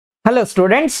Hello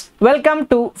students, welcome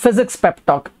to Physics Pep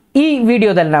Talk. ಈ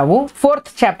ವಿಡಿಯೋದಲ್ಲಿ ನಾವು 4th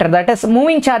chapter that is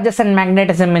moving charges and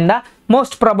magnetism ಇಂದ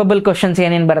most probable questions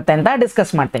ಏನೇನು ಬರುತ್ತೆ ಅಂತ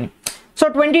ಡಿಸ್ಕಸ್ ಮಾಡ್ತೀನಿ. ಸೊ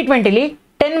 2020ಲಿ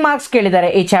 10 ಮಾರ್ಕ್ಸ್ ಕೇಳಿದ್ದಾರೆ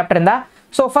ಈ ಚಾಪ್ಟರ್ ಇಂದ.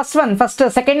 ಸೊ ಫಸ್ಟ್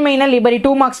ಸೆಕೆಂಡ್ ಮೈನ್ ಅಲ್ಲಿ ಬರೀ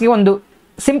 2 ಮಾರ್ಕ್ಸ್ ಗೆ ಒಂದು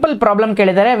ಸಿಂಪಲ್ ಪ್ರಾಬ್ಲಮ್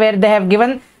ಕೇಳಿದ್ದಾರೆ where they have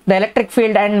given the electric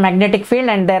field and magnetic field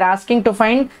and they are asking to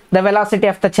find the velocity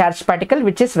of the charged particle,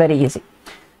 which is very easy.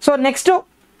 So next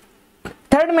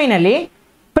third main ಅಲ್ಲಿ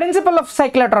principle of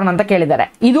ಸೈಕ್ಲೋಟ್ರಾನ್ ಅಂತ ಕೇಳಿದ್ದಾರೆ.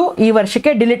 ಇದು ಈ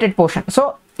ವರ್ಷಕ್ಕೆ deleted portion. So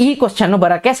ಈ question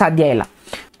ಬರೋಕ್ಕೆ ಸಾಧ್ಯ ಇಲ್ಲ.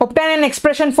 obtain an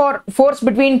expression for force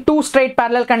between two straight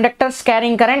parallel conductors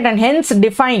carrying current and hence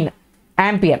define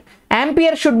ampere.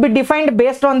 Ampere should be defined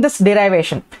based on this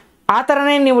derivation. ಆ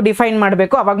ಥರನೇ ನೀವು ಡಿಫೈನ್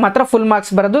ಮಾಡಬೇಕು, ಅವಾಗ ಮಾತ್ರ ಫುಲ್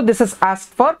ಮಾರ್ಕ್ಸ್ ಬರೋದು. This is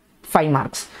ask for 5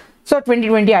 marks. So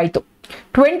 2020 ಆಯಿತು.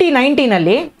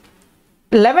 2019ಅಲ್ಲಿ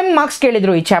 11 marks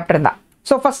ಕೇಳಿದ್ರು ಈ ಚಾಪ್ಟರ್ದ.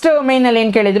 ಸೊ ಫಸ್ಟ್ ಮೇನಲ್ಲಿ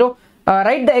ಏನು ಕೇಳಿದ್ರು,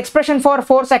 right the expression for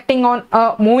force acting on a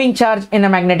moving charge in a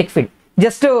magnetic field.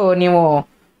 Just ನೀವು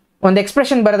ಒಂದು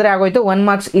ಎಕ್ಸ್ಪ್ರೆಷನ್ ಬರೆದ್ರೆ ಆಗೋಯ್ತು, 1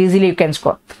 marks easily you can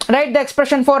score. Right the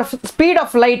expression for speed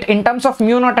of light in terms of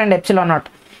mu naught and epsilon naught.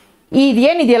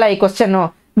 ಇದೇನಿದೆಯಲ್ಲ ಈ question,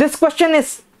 this question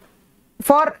is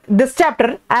for this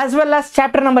chapter as well as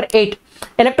chapter number 8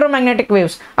 electromagnetic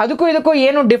waves. ಅದಕ್ಕೂ ಇದಕ್ಕೂ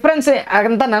ಏನು difference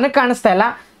ಅಂತ ನನಗೆ ಕಾಣಿಸ್ತಾ ಇಲ್ಲ.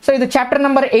 So ಇದು chapter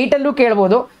number 8ಅಲ್ಲೂ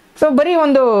ಕೇಳ್ಬೋದು. ಸೊ ಬರೀ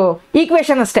ಒಂದು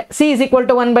ಈಕ್ವೇಷನ್ ಅಷ್ಟೇ, C is equal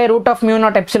to 1/√of mu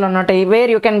naught epsilon naught,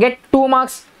 where you can get 2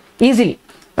 marks easily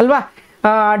ಅಲ್ವಾ.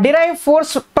 Derive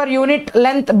force per unit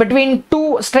length between 2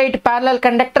 straight parallel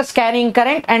conductors carrying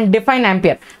current and define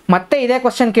ampere. ಮತ್ತೆ ಇದೇ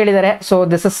question ಕೇಳಿದ್ದಾರೆ. So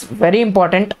this is very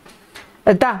important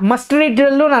ಆಯ್ತಾ. Must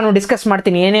ರೀಡಲ್ಲೂ ನಾನು discuss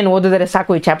ಮಾಡ್ತೀನಿ ಏನೇನು ಓದಿದರೆ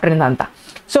ಸಾಕು ಈ ಚಾಪ್ಟರಿಂದ ಅಂತ.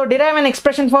 So derive an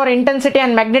expression for intensity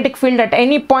and magnetic field at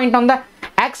any point on the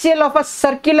axial of a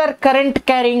circular current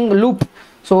carrying loop.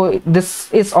 So this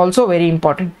is also very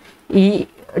important. ಈ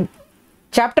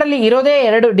ಚಾಪ್ಟ್ರಲ್ಲಿ ಇರೋದೇ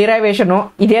 2 ಡಿರೈವೇಷನು,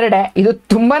 ಇದೆರಡೇ, ಇದು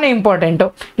ತುಂಬಾ ಇಂಪಾರ್ಟೆಂಟು.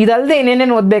 ಇದಲ್ಲದೆ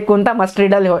ಏನೇನೇನು ಓದಬೇಕು ಅಂತ ಮಸ್ಟ್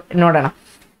ರೀಡಲ್ಲಿ ನೋಡೋಣ.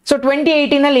 ಸೊ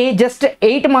 2018ಅಲ್ಲಿ ಜಸ್ಟ್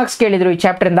 8 ಮಾರ್ಕ್ಸ್ ಕೇಳಿದರು ಈ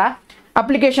ಚಾಪ್ಟ್ರಿಂದ.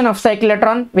 Application of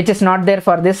ಸೈಕ್ಲೋಟ್ರಾನ್ which is not there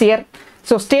for this year.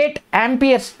 So state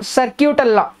Ampere's circuital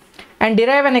law and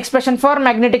derive an expression for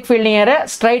magnetic field near a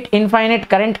straight infinite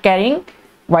current carrying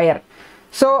wire.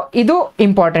 So idu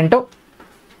important.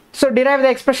 So derive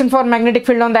the expression for magnetic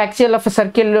field on the axial of a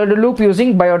circular loop using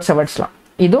Biot-Savart's law.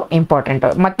 ಇದು important.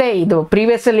 ಮತ್ತೆ ಇದು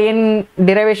previous ಅಲ್ಲಿ ಏನು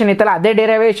derivation ಇತ್ತಲ್ಲ ಅದೇ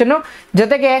ಡಿರೈವೇಷನು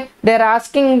ಜೊತೆಗೆ they are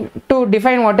asking to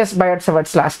define what is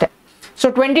Biot-Savart's law ಅಷ್ಟೇ. So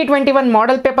 2021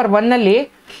 model paper 1ನಲ್ಲಿ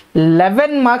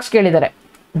 11 marks ಕೇಳಿದ್ದಾರೆ.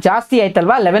 ಜಾಸ್ತಿ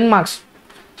ಆಯ್ತಲ್ವಾ 11 ಮಾರ್ಕ್ಸ್.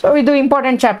 ಸೊ ಇದು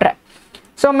important chapter.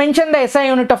 So mention the SI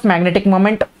unit of magnetic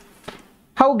moment,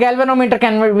 how galvanometer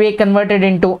can be converted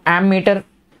in to ammeter,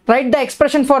 right the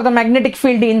expression for the magnetic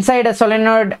field inside a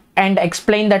solenoid and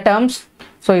explain the terms.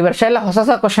 So ಈ ವರ್ಷ ಎಲ್ಲ ಹೊಸ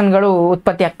ಕ್ವಶನ್ಗಳು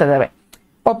ಉತ್ಪತ್ತಿ ಆಗ್ತದವೆ.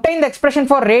 Obtain the expression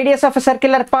for radius of a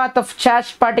circular path of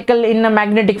charge particle in a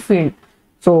magnetic field.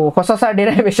 So ಹೊಸ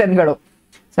ಡಿರೈವೇಷನ್ಗಳು.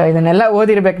 So ಇದನ್ನೆಲ್ಲ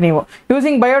ಓದಿರ್ಬೇಕು ನೀವು.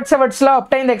 Using Biot-Savart's law,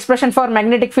 obtain the expression for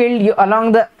magnetic field along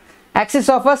the axis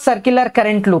of a circular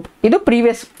current loop. ಇದು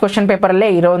previous question ಪೇಪರಲ್ಲೇ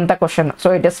ಇರೋವಂಥ question. So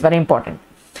it is very important.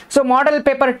 So model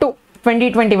paper 2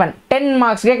 2021 10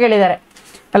 ಮಾರ್ಕ್ಸ್ಗೆ ಕೇಳಿದ್ದಾರೆ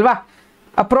ಅಲ್ವಾ.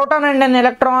 A proton and an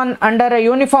electron under a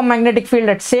uniform magnetic field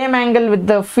at same angle with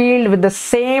the field with the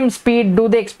same speed do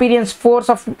they experience force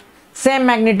of same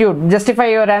magnitude. Justify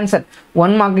your answer.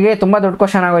 1 ಮಾರ್ಕ್ಗೆ ತುಂಬ ದೊಡ್ಡ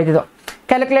question ಆಗೋಯ್ತಿದ್ದು.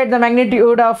 Calculate the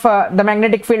magnitude of the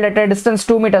magnetic field at A distance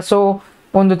 2 metre. So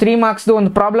ಒಂದು 3 ಮಾರ್ಕ್ಸ್ದು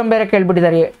ಒಂದು problem ಬೇರೆ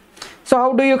ಕೇಳ್ಬಿಟ್ಟಿದ್ದಾರೆ. So how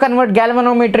do you convert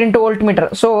galvanometer into volt meter.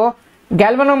 So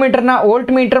ಗ್ಯಾಲ್ವನೋಮೀಟರ್ನ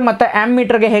volt meter ಮತ್ತು am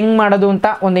ಮೀಟರ್ಗೆ ಹೆಂಗೆ ಮಾಡೋದು ಅಂತ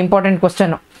ಒಂದು important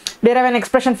question. Derive an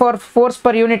expression for force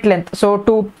per unit length. So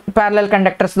 2 parallel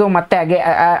ಕಂಡಕ್ಟರ್ಸ್ದು ಮತ್ತೆ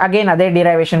ಅಗೇನ್ ಅದೇ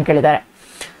ಡಿರೈವೇಷನ್ ಕೇಳಿದ್ದಾರೆ.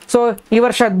 ಸೊ ಈ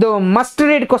ವರ್ಷದ್ದು ಮಸ್ಟ್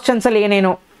ರೀಡ್ ಕ್ವಶನ್ಸಲ್ಲಿ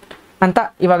ಏನೇನು ಅಂತ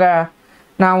ಇವಾಗ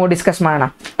ನಾವು ಡಿಸ್ಕಸ್ ಮಾಡೋಣ.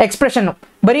 ಎಕ್ಸ್ಪ್ರೆಷನ್ನು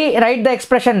ಬರೀ right the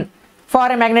expression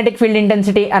for A magnetic field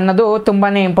intensity ಅನ್ನೋದು ತುಂಬಾ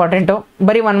ಇಂಪಾರ್ಟೆಂಟು.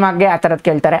 ಬರೀ 1 ಮಾರ್ಕ್ಗೆ ಆ ಥರದ್ದು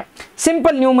ಕೇಳ್ತಾರೆ.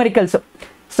 Simple numericals.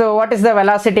 So what is the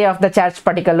velocity of the charge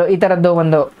particle, ಈ ಥರದ್ದು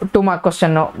ಒಂದು 2 ಮಾರ್ಕ್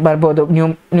ಕ್ವಶನ್ನು ಬರ್ಬೋದು.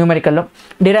 ನ್ಯೂಮರಿಕಲ್ಲು.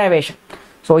 ಡಿರೈವೇಷನ್.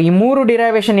 ಸೊ ಈ 3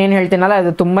 ಡಿರೈವೇಷನ್ ಏನು ಹೇಳ್ತೀನಲ್ಲ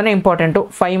ಅದು ತುಂಬಾ important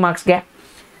 5 ಮಾರ್ಕ್ಸ್ಗೆ.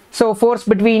 So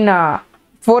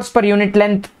force per unit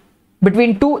length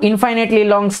between 2 infinitely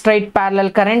long straight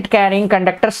parallel current carrying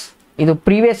conductors. ಇದು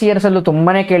ಪ್ರೀವಿಯಸ್ ಇಯರ್ಸಲ್ಲೂ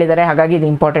ತುಂಬಾ ಕೇಳಿದ್ದಾರೆ, ಹಾಗಾಗಿ ಇದು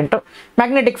important.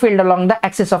 Magnetic field along the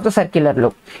Axis of the circular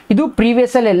loop. ಇದು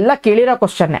ಪ್ರೀವಿಯಸ್ಸಲ್ಲೆಲ್ಲ ಕೇಳಿರೋ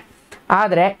ಕ್ವಶನ್ನೇ,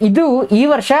 ಆದರೆ ಇದು ಈ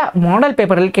ವರ್ಷ ಮಾಡೆಲ್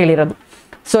ಪೇಪರಲ್ಲಿ ಕೇಳಿರೋದು.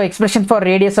 So expression for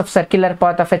radius of circular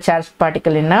path of A charge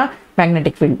particle in a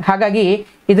magnetic field. ಹಾಗಾಗಿ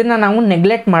ಇದನ್ನು ನಾವು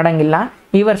ನೆಗ್ಲೆಕ್ಟ್ ಮಾಡೋಂಗಿಲ್ಲ.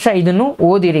 ಈ ವರ್ಷ ಇದನ್ನು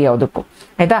ಓದಿರಿ ಯಾವುದಕ್ಕೂ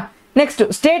ಆಯಿತಾ. ನೆಕ್ಸ್ಟ್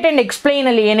ಸ್ಟೇಟ್ ಆ್ಯಂಡ್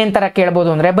ಎಕ್ಸ್ಪ್ಲೈನಲ್ಲಿ ಏನೇನು ಥರ ಕೇಳ್ಬೋದು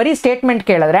ಅಂದರೆ, ಬರೀ ಸ್ಟೇಟ್ಮೆಂಟ್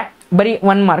ಕೇಳಿದ್ರೆ ಬರೀ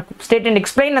 1 ಮಾರ್ಕ್. ಸ್ಟೇಟ್ ಆ್ಯಂಡ್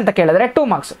ಎಕ್ಸ್ಪ್ಲೈನ್ ಅಂತ ಕೇಳಿದ್ರೆ 2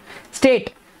 marks.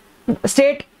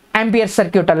 State Ampere's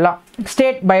circuital law,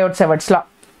 state Biot-Savart's law.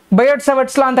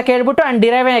 Biot-Savart's law ಅಂತ ಕೇಳ್ಬಿಟ್ಟು and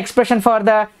derive an expression for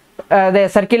the ಅದೇ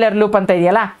ಸರ್ಕ್ಯುಲರ್ ಲೂಪ್ ಅಂತ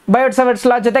ಇದೆಯಲ್ಲ, ಬಯೋಟ್ ಸವರ್ಟ್ಸ್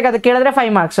ಲಾ ಜೊತೆಗೆ ಅದು ಕೇಳಿದ್ರೆ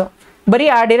 5 ಮಾರ್ಕ್ಸು. ಬರೀ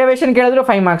ಆ ಡಿರೈವೇಷನ್ ಕೇಳಿದ್ರು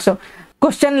 5 ಮಾರ್ಕ್ಸು.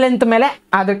 ಕ್ವಶನ್ ಲೆಂತ್ ಮೇಲೆ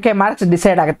ಅದಕ್ಕೆ ಮಾರ್ಕ್ಸ್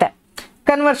ಡಿಸೈಡ್ ಆಗುತ್ತೆ.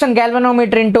 Conversion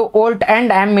galvanometer into volt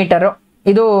and ಆ್ಯಮ್ಮೀಟರು,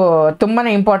 ಇದು ತುಂಬಾ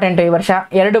ಇಂಪಾರ್ಟೆಂಟ್ ಈ ವರ್ಷ,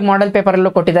 2 ಮಾಡೆಲ್ ಪೇಪರಲ್ಲೂ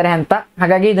ಕೊಟ್ಟಿದ್ದಾರೆ ಅಂತ,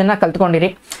 ಹಾಗಾಗಿ ಇದನ್ನು ಕಲ್ತ್ಕೊಂಡಿರಿ.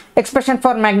 Expression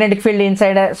for magnetic field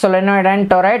inside solenoid and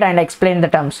toroid and explain the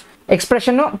terms.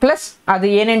 Expression plus ಅದು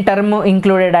ಏನೇನು ಟರ್ಮು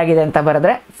ಇನ್ಕ್ಲೂಡೆಡ್ ಆಗಿದೆ ಅಂತ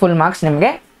ಬರೆದ್ರೆ ಫುಲ್ ಮಾರ್ಕ್ಸ್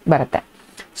ನಿಮಗೆ ಬರುತ್ತೆ.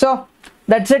 So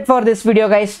that's it for this video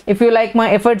guys. If you like my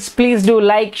efforts, please do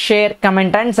like, share,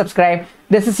 comment and subscribe.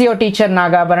 This is your teacher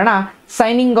Nagabarana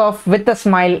signing off with a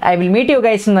smile. I will meet you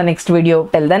guys in the next video.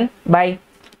 Till then, bye.